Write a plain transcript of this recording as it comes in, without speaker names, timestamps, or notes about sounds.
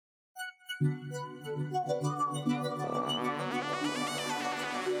Welcome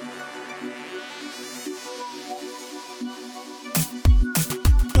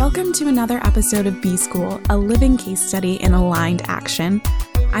to another episode of B-School, a living case study in aligned action.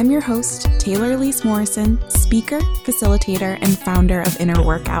 I'm your host, Taylor Elise Morrison, speaker, facilitator, and founder of Inner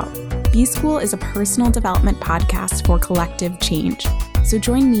Workout. B-School is a personal development podcast for collective change. So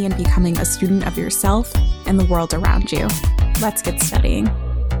join me in becoming a student of yourself and the world around you. Let's get studying.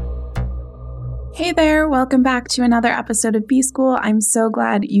 Hey there, welcome back to another episode of B-School. I'm so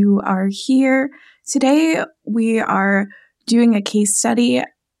glad you are here. Today, we are doing a case study.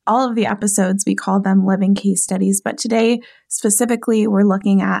 All of the episodes, we call them living case studies, but today specifically, we're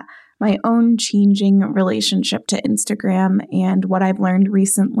looking at my own changing relationship to Instagram and what I've learned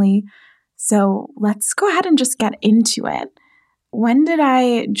recently. So let's go ahead and just get into it. When did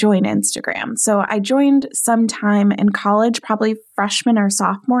I join Instagram? So I joined sometime in college, probably freshman or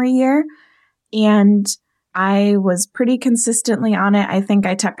sophomore year, and I was pretty consistently on it. I think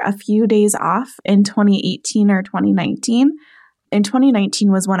I took a few days off in 2018 or 2019. In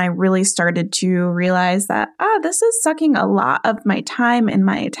 2019 was when I really started to realize that, this is sucking a lot of my time and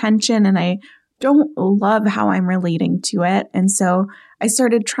my attention, and I don't love how I'm relating to it. And so I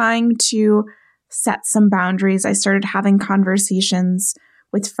started trying to set some boundaries. I started having conversations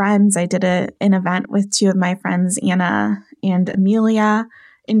with friends. I did an event with two of my friends, Anna and Amelia,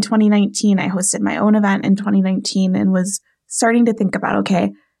 in 2019. I hosted my own event in 2019 and was starting to think about,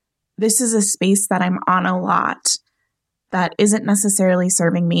 okay, this is a space that I'm on a lot that isn't necessarily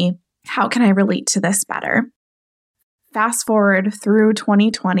serving me. How can I relate to this better? Fast forward through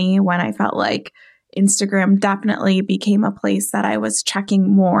 2020, when I felt like Instagram definitely became a place that I was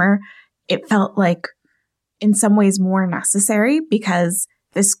checking more. It felt like in some ways more necessary because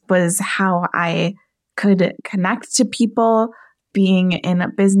this was how I could connect to people. Being in a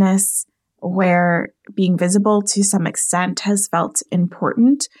business where being visible to some extent has felt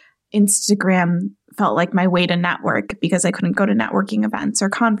important, Instagram felt like my way to network because I couldn't go to networking events or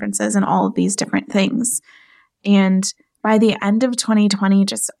conferences and all of these different things. And by the end of 2020,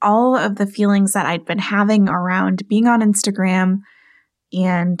 just all of the feelings that I'd been having around being on Instagram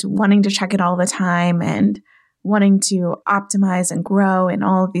and wanting to check it all the time and wanting to optimize and grow and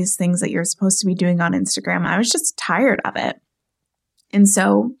all of these things that you're supposed to be doing on Instagram, I was just tired of it. And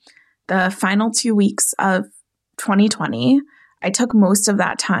so the final 2 weeks of 2020, I took most of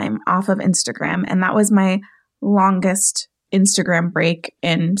that time off of Instagram, and that was my longest Instagram break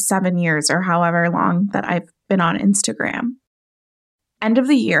in 7 years or however long that I've been on Instagram. End of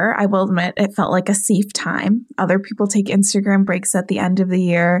the year, I will admit, it felt like a safe time. Other people take Instagram breaks at the end of the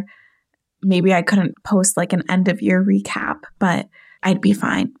year. Maybe I couldn't post like an end of year recap, but I'd be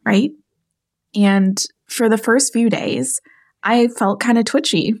fine, right? And for the first few days, I felt kind of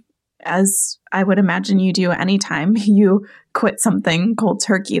twitchy, as I would imagine you do anytime you quit something cold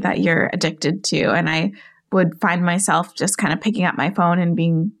turkey that you're addicted to. And I would find myself just kind of picking up my phone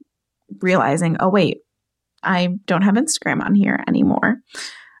and realizing, oh, wait, I don't have Instagram on here anymore.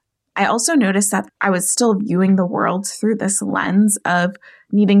 I also noticed that I was still viewing the world through this lens of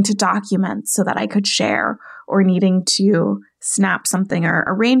needing to document so that I could share, or needing to snap something or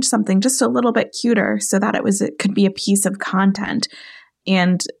arrange something just a little bit cuter so that it could be a piece of content.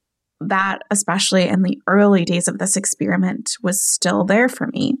 And that, especially in the early days of this experiment, was still there for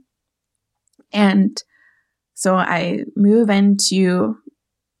me. And so I move into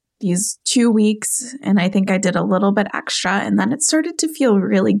these 2 weeks, and I think I did a little bit extra, and then it started to feel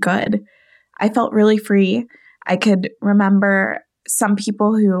really good. I felt really free. I could remember some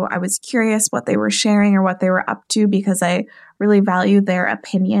people who I was curious what they were sharing or what they were up to because I really valued their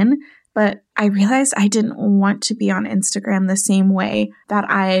opinion. But I realized I didn't want to be on Instagram the same way that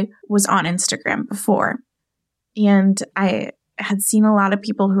I was on Instagram before. And I had seen a lot of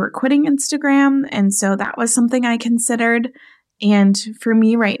people who were quitting Instagram. And so that was something I considered. And for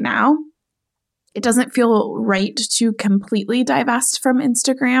me right now, it doesn't feel right to completely divest from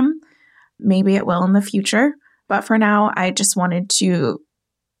Instagram. Maybe it will in the future. But for now, I just wanted to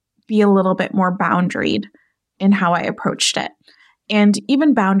be a little bit more boundaried in how I approached it. And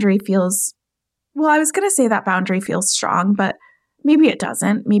even boundary feels, well, I was going to say that boundary feels strong, but maybe it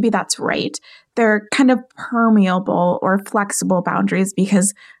doesn't. Maybe that's right. They're kind of permeable or flexible boundaries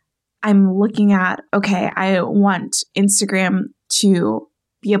because I'm looking at, okay, I want Instagram to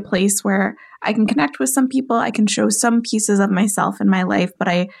be a place where I can connect with some people. I can show some pieces of myself in my life, but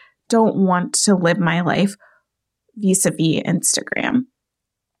I don't want to live my life vis-a-vis Instagram.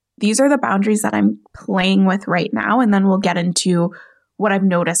 These are the boundaries that I'm playing with right now. And then we'll get into what I've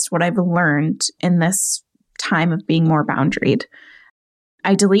noticed, what I've learned in this time of being more boundaried.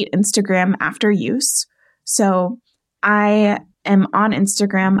 I delete Instagram after use. So I am on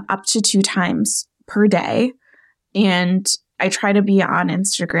Instagram up to 2 times per day. And I try to be on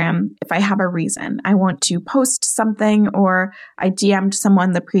Instagram if I have a reason. I want to post something, or I DM'd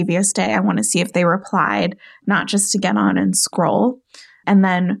someone the previous day. I want to see if they replied, not just to get on and scroll. And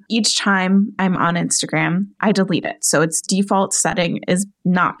then each time I'm on Instagram, I delete it. So its default setting is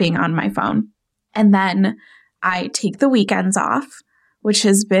not being on my phone. And then I take the weekends off, which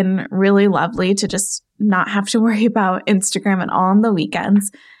has been really lovely to just not have to worry about Instagram at all on the weekends.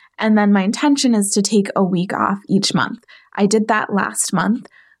 And then my intention is to take a week off each month. I did that last month.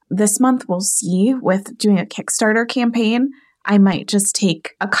 This month, we'll see. With doing a Kickstarter campaign, I might just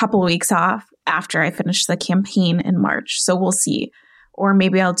take a couple weeks off after I finish the campaign in March. So we'll see. Or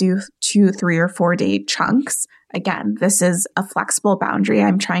maybe I'll do 2, 3, or 4 day chunks. Again, this is a flexible boundary.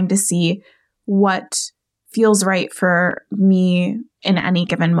 I'm trying to see what feels right for me in any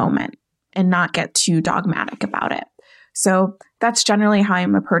given moment and not get too dogmatic about it. So that's generally how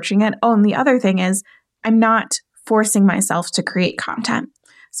I'm approaching it. Oh, and the other thing is I'm not forcing myself to create content.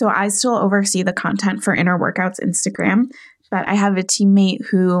 So I still oversee the content for Inner Workouts Instagram, but I have a teammate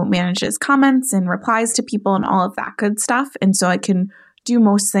who manages comments and replies to people and all of that good stuff. And so I can do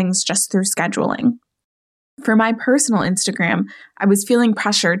most things just through scheduling. For my personal Instagram, I was feeling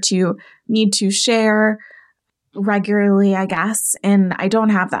pressure to need to share regularly, I guess, and I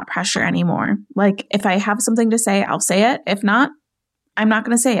don't have that pressure anymore. Like, if I have something to say, I'll say it. If not, I'm not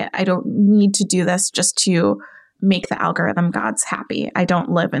going to say it. I don't need to do this just to make the algorithm gods happy. I don't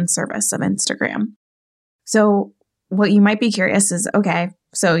live in service of Instagram. So what you might be curious is, okay,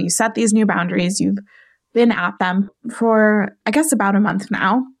 so you set these new boundaries. You've been at them for, I guess, about a month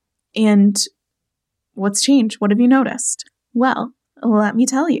now. And what's changed? What have you noticed? Well, let me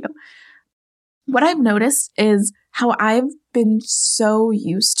tell you. What I've noticed is how I've been so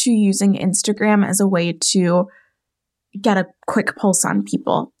used to using Instagram as a way to get a quick pulse on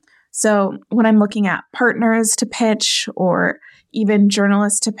people. So when I'm looking at partners to pitch or even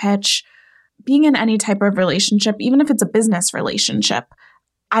journalists to pitch, being in any type of relationship, even if it's a business relationship,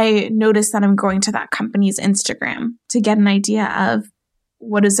 I notice that I'm going to that company's Instagram to get an idea of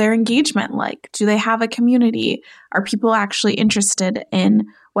what is their engagement like? Do they have a community? Are people actually interested in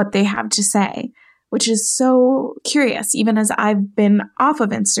what they have to say? Which is so curious. Even as I've been off of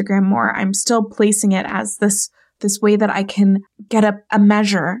Instagram more, I'm still placing it as this way that I can get a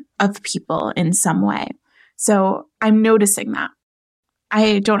measure of people in some way. So I'm noticing that.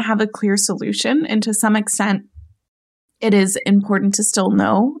 I don't have a clear solution, and to some extent, it is important to still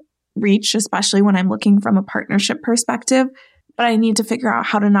know reach, especially when I'm looking from a partnership perspective. But I need to figure out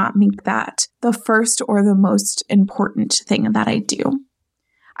how to not make that the first or the most important thing that I do.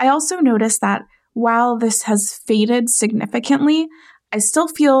 I also noticed that while this has faded significantly, I still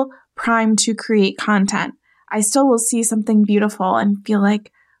feel primed to create content. I still will see something beautiful and feel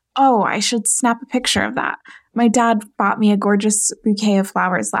like, oh, I should snap a picture of that. My dad bought me a gorgeous bouquet of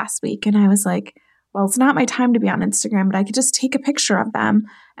flowers last week, and I was like, well, it's not my time to be on Instagram, but I could just take a picture of them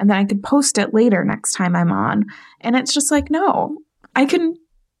and then I could post it later next time I'm on. And it's just like, no, I can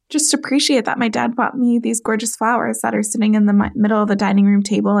just appreciate that my dad bought me these gorgeous flowers that are sitting in the middle of the dining room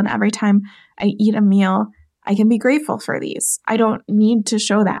table. And every time I eat a meal, I can be grateful for these. I don't need to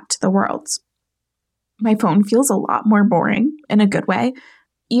show that to the world. My phone feels a lot more boring in a good way.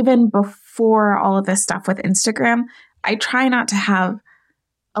 Even before all of this stuff with Instagram, I try not to have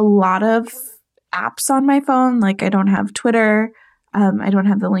a lot of apps on my phone. Like, I don't have Twitter. I don't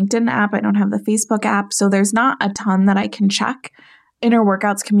have the LinkedIn app. I don't have the Facebook app. So there's not a ton that I can check. Inner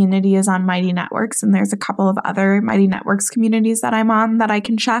Workouts community is on Mighty Networks, and there's a couple of other Mighty Networks communities that I'm on that I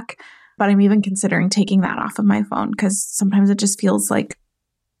can check. But I'm even considering taking that off of my phone because sometimes it just feels like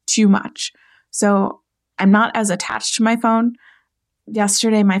too much. So I'm not as attached to my phone.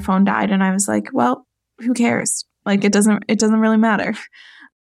 Yesterday, my phone died, and I was like, well, who cares? Like, it doesn't really matter.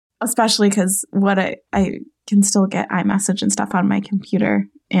 Especially because I can still get iMessage and stuff on my computer.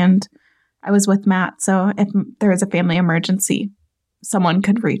 And I was with Matt, so if there was a family emergency, someone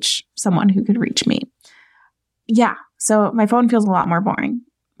could reach someone who could reach me. Yeah, so my phone feels a lot more boring.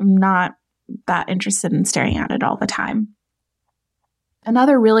 I'm not that interested in staring at it all the time.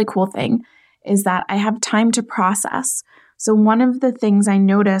 Another really cool thing is that I have time to process. So one of the things I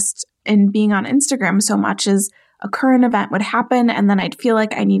noticed in being on Instagram so much is a current event would happen and then I'd feel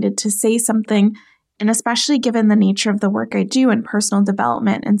like I needed to say something. And especially given the nature of the work I do in personal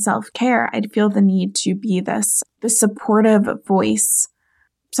development and self-care, I'd feel the need to be this supportive voice,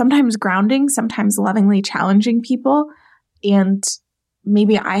 sometimes grounding, sometimes lovingly challenging people. And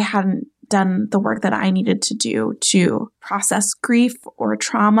maybe I hadn't done the work that I needed to do to process grief or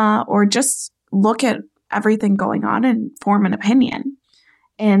trauma or just look at everything going on and form an opinion.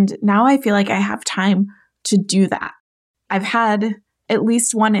 And now I feel like I have time to do that. I've had at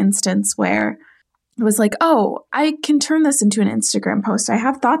least one instance where it was like, oh, I can turn this into an Instagram post. I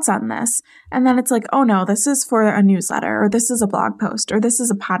have thoughts on this. And then it's like, oh no, this is for a newsletter, or this is a blog post, or this is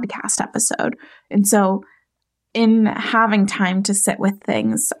a podcast episode. And so in having time to sit with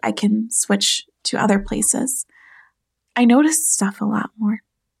things, I can switch to other places. I notice stuff a lot more.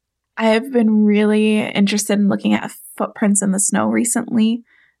 I have been really interested in looking at footprints in the snow recently,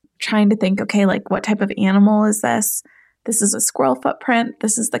 trying to think, okay, like what type of animal is this? This is a squirrel footprint.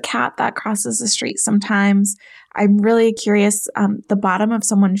 This is the cat that crosses the street sometimes. I'm really curious. The bottom of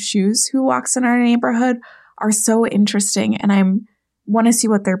someone's shoes who walks in our neighborhood are so interesting, and I want to see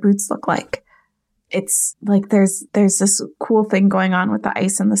what their boots look like. It's like there's this cool thing going on with the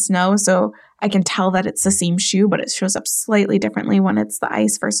ice and the snow, so I can tell that it's the same shoe, but it shows up slightly differently when it's the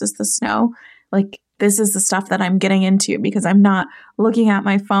ice versus the snow. Like, this is the stuff that I'm getting into because I'm not looking at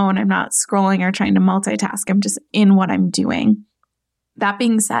my phone. I'm not scrolling or trying to multitask. I'm just in what I'm doing. That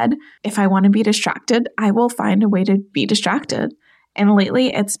being said, if I want to be distracted, I will find a way to be distracted. And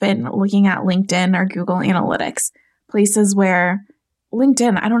lately, it's been looking at LinkedIn or Google Analytics, places where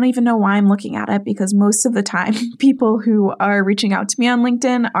LinkedIn, I don't even know why I'm looking at it, because most of the time, people who are reaching out to me on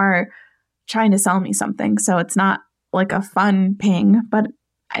LinkedIn are trying to sell me something. So it's not like a fun ping, but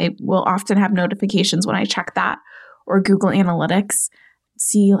I will often have notifications when I check that, or Google Analytics,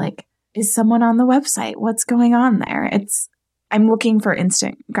 see like, is someone on the website? What's going on there? I'm looking for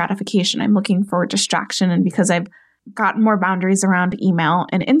instant gratification. I'm looking for distraction. And because I've gotten more boundaries around email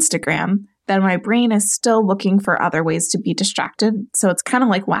and Instagram, then my brain is still looking for other ways to be distracted. So it's kind of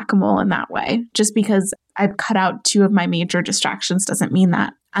like whack-a-mole in that way. Just because I've cut out two of my major distractions doesn't mean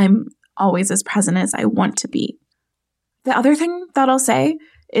that I'm always as present as I want to be. The other thing that I'll say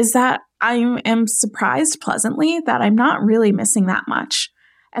is that I am surprised pleasantly that I'm not really missing that much.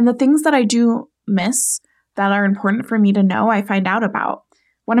 And the things that I do miss that are important for me to know, I find out about.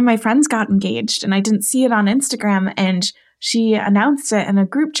 One of my friends got engaged and I didn't see it on Instagram, and she announced it in a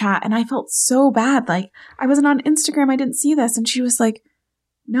group chat, and I felt so bad. Like, I wasn't on Instagram. I didn't see this. And she was like,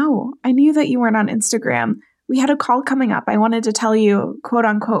 no, I knew that you weren't on Instagram. We had a call coming up. I wanted to tell you, quote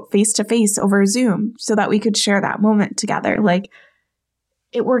unquote, face to face over Zoom so that we could share that moment together. Like,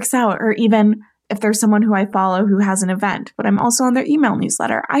 it works out. Or even if there's someone who I follow who has an event, but I'm also on their email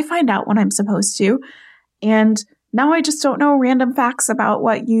newsletter, I find out when I'm supposed to. And now I just don't know random facts about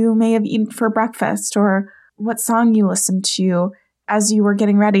what you may have eaten for breakfast or what song you listened to as you were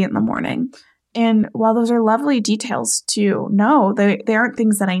getting ready in the morning. And while those are lovely details to know, they aren't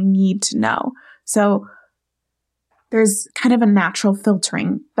things that I need to know. So there's kind of a natural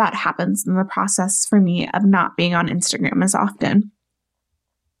filtering that happens in the process for me of not being on Instagram as often.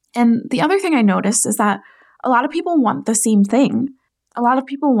 And the other thing I noticed is that a lot of people want the same thing. A lot of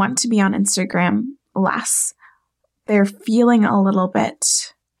people want to be on Instagram less. They're feeling a little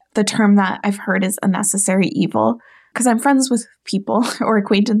bit, the term that I've heard is a necessary evil, because I'm friends with people or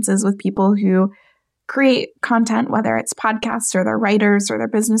acquaintances with people who create content, whether it's podcasts or they're writers or they're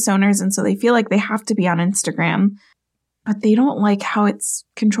business owners. And so they feel like they have to be on Instagram, but they don't like how it's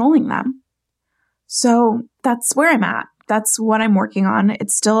controlling them. So that's where I'm at. That's what I'm working on.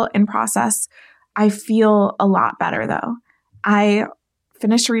 It's still in process. I feel a lot better though. I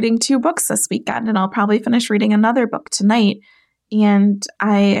finished reading 2 books this weekend, and I'll probably finish reading another book tonight. And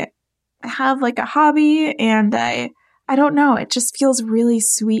I have like a hobby, and I don't know, it just feels really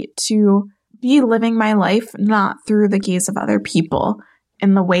sweet to be living my life not through the gaze of other people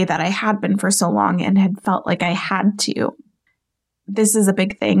in the way that I had been for so long and had felt like I had to. This is a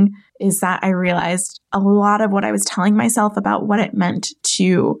big thing, is that I realized a lot of what I was telling myself about what it meant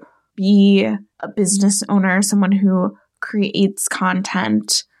to be a business owner, someone who creates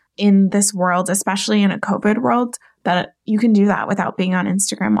content in this world, especially in a COVID world, that you can do that without being on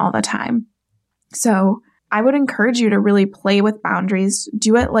Instagram all the time. So I would encourage you to really play with boundaries.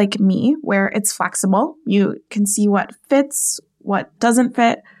 Do it like me, where it's flexible. You can see what fits, what doesn't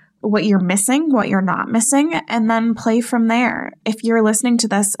fit, what you're missing, what you're not missing, and then play from there. If you're listening to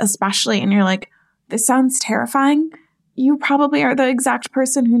this, especially, and you're like, this sounds terrifying, you probably are the exact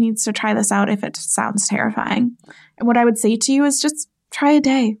person who needs to try this out if it sounds terrifying. And what I would say to you is just try a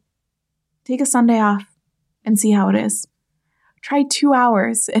day. Take a Sunday off and see how it is. Try 2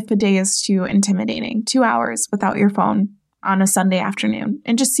 hours if a day is too intimidating. 2 hours without your phone on a Sunday afternoon,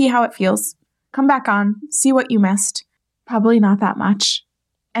 and just see how it feels. Come back on, see what you missed. Probably not that much.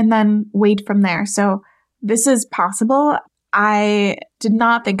 And then wait from there. So this is possible. I did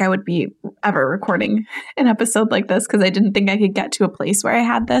not think I would be ever recording an episode like this because I didn't think I could get to a place where I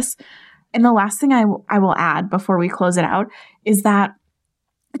had this. And the last thing I will add before we close it out is that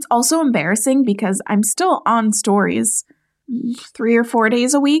it's also embarrassing because I'm still on stories 3 or 4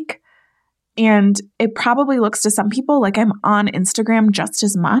 days a week. And it probably looks to some people like I'm on Instagram just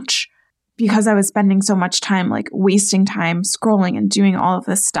as much because I was spending so much time, like wasting time scrolling and doing all of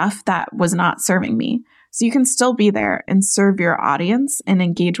this stuff that was not serving me. So you can still be there and serve your audience and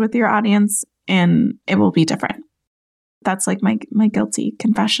engage with your audience, and it will be different. That's like my guilty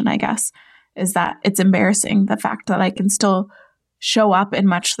confession, I guess, is that it's embarrassing, the fact that I can still show up in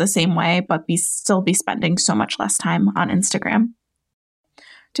much the same way, but still be spending so much less time on Instagram.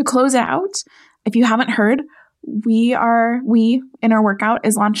 To close out, if you haven't heard, we in our workout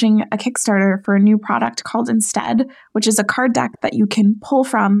is launching a Kickstarter for a new product called Instead, which is a card deck that you can pull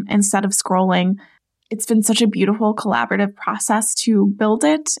from instead of scrolling. It's been such a beautiful collaborative process to build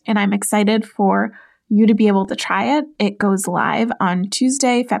it, and I'm excited for you to be able to try it. It goes live on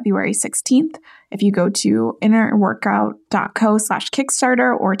Tuesday, February 16th. If you go to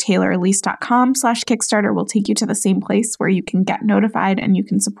innerworkout.co/Kickstarter or taylorelise.com/Kickstarter, will take you to the same place where you can get notified and you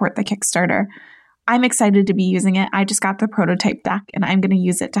can support the Kickstarter. I'm excited to be using it. I just got the prototype deck and I'm going to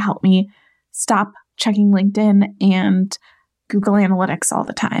use it to help me stop checking LinkedIn and Google Analytics all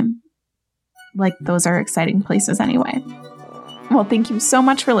the time. Like, those are exciting places anyway. Well, thank you so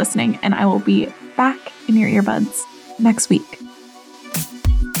much for listening, and I will be back in your earbuds next week.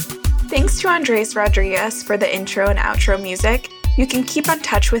 Thanks to Andres Rodriguez for the intro and outro music. You can keep in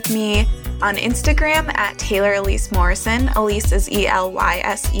touch with me on Instagram at Taylor Elise Morrison. Elise is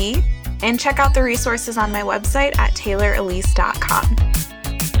ELYSE. And check out the resources on my website at taylorelise.com.